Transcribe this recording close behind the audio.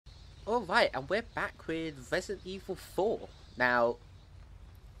Alright, and we're back with Resident Evil 4. Now,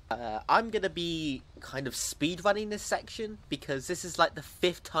 I'm gonna be kind of speedrunning this section because this is like the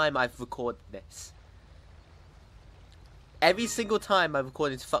 5th time I've recorded this. Every single time I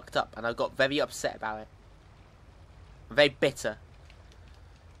recorded it's fucked up and I got very upset about it. I'm very bitter.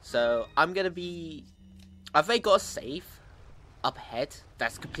 So, I've already got a save up ahead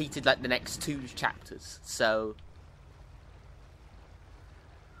that's completed like the next 2 chapters. So,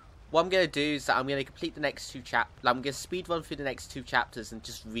 what I'm going to do is that I'm going to complete the next 2 chapters. I'm going to speed run through the next 2 chapters and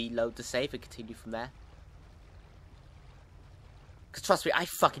just reload the save and continue from there. Because trust me, I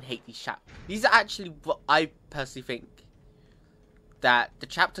fucking hate these chapters. These are actually what I personally think that the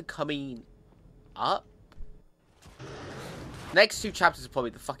chapter coming up, the next 2 chapters are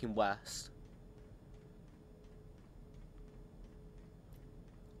probably the fucking worst.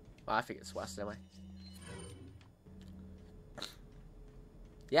 Well, I think it's worse anyway.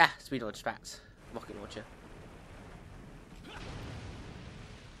 Yeah, speed launch strats. Rocket launcher.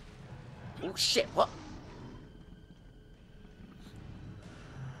 Oh shit, what?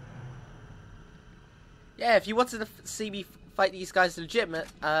 Yeah, if you wanted to see me fight these guys legitimate,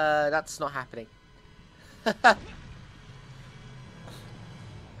 that's not happening.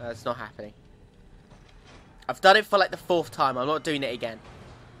 It's not happening. I've done it for like the 4th time, I'm not doing it again.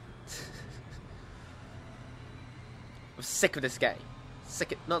 I'm sick of this game.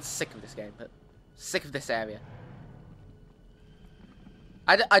 Not sick of this game, but sick of this area.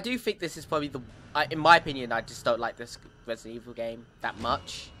 I do think this is probably in my opinion, I just don't like this Resident Evil game that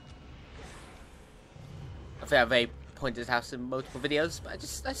much. I think I've very pointed out in multiple videos, but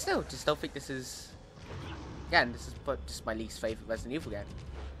I still just don't think this is. Again, this is just my least favorite Resident Evil game.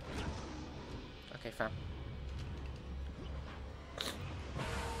 Okay, fam.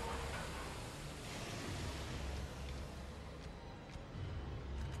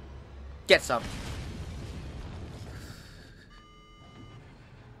 Get some.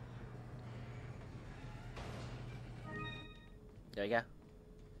 There we go.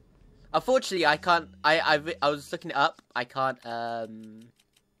 Unfortunately, I can't. I was looking it up. I can't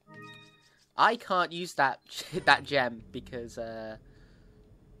use that that gem because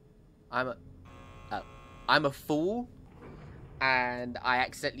I'm a fool, and I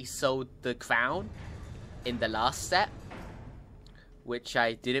accidentally sold the crown in the last step, which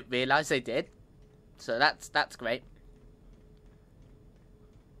I didn't realize I did. So that's great.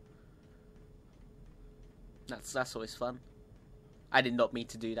 That's always fun. I did not mean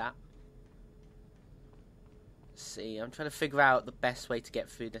to do that. Let's see, I'm trying to figure out the best way to get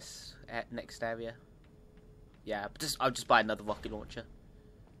through this next area. Yeah, I'll just buy another rocket launcher.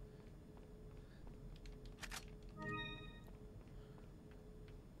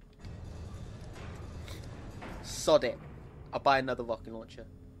 Sod it. I'll buy another rocket launcher.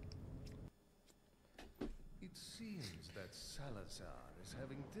 It seems that Salazar is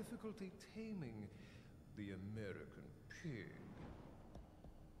having difficulty taming the American pig.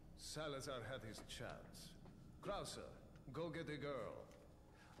 Salazar had his chance. Krauser, go get a girl.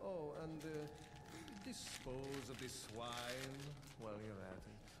 Oh, and dispose of the swine while you're at it.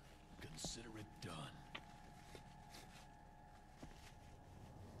 Consider it done.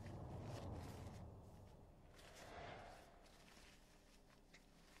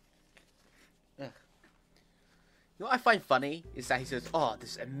 You know what I find funny is that he says, "Oh,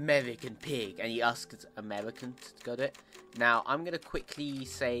 this American pig," and he asks American to go to it. Now, I'm going to quickly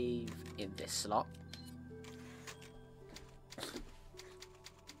save in this slot.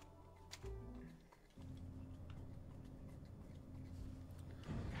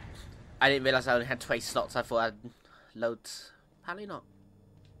 I didn't realise I only had 20 slots. I thought I had loads. Apparently not.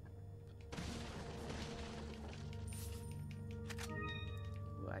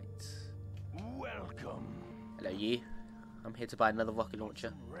 Right. Welcome. Hello, you. I'm here to buy another rocket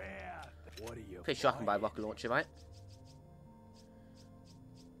launcher. What are you? Pretty sure I can buy a rocket launcher, right?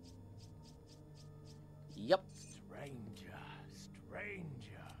 Yep. Stranger.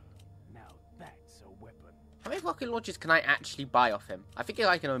 Now that's a weapon. How many rocket launchers can I actually buy off him? I think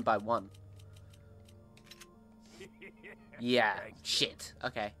I can only buy 1. Yeah, shit.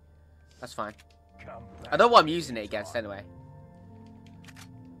 Okay. That's fine. I know what I'm using it against anyway.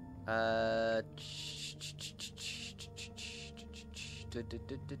 No.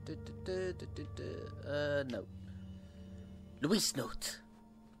 Luis note.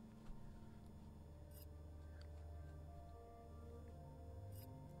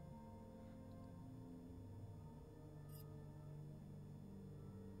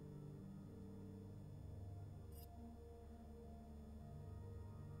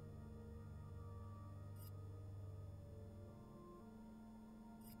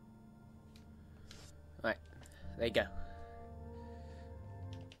 Right, there you go.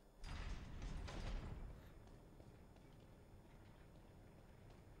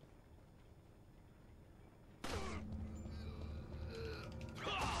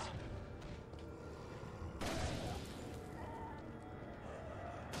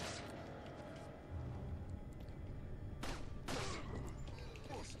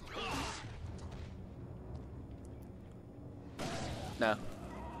 No.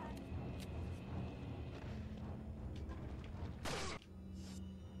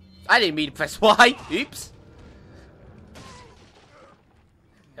 I didn't mean to press Y. Oops.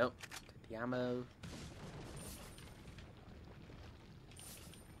 Nope. The ammo.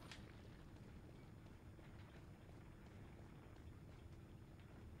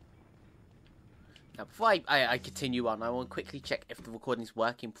 Now, before I continue on, I want to quickly check if the recording is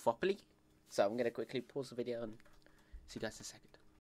working properly. So I'm going to quickly pause the video and see you guys in a second.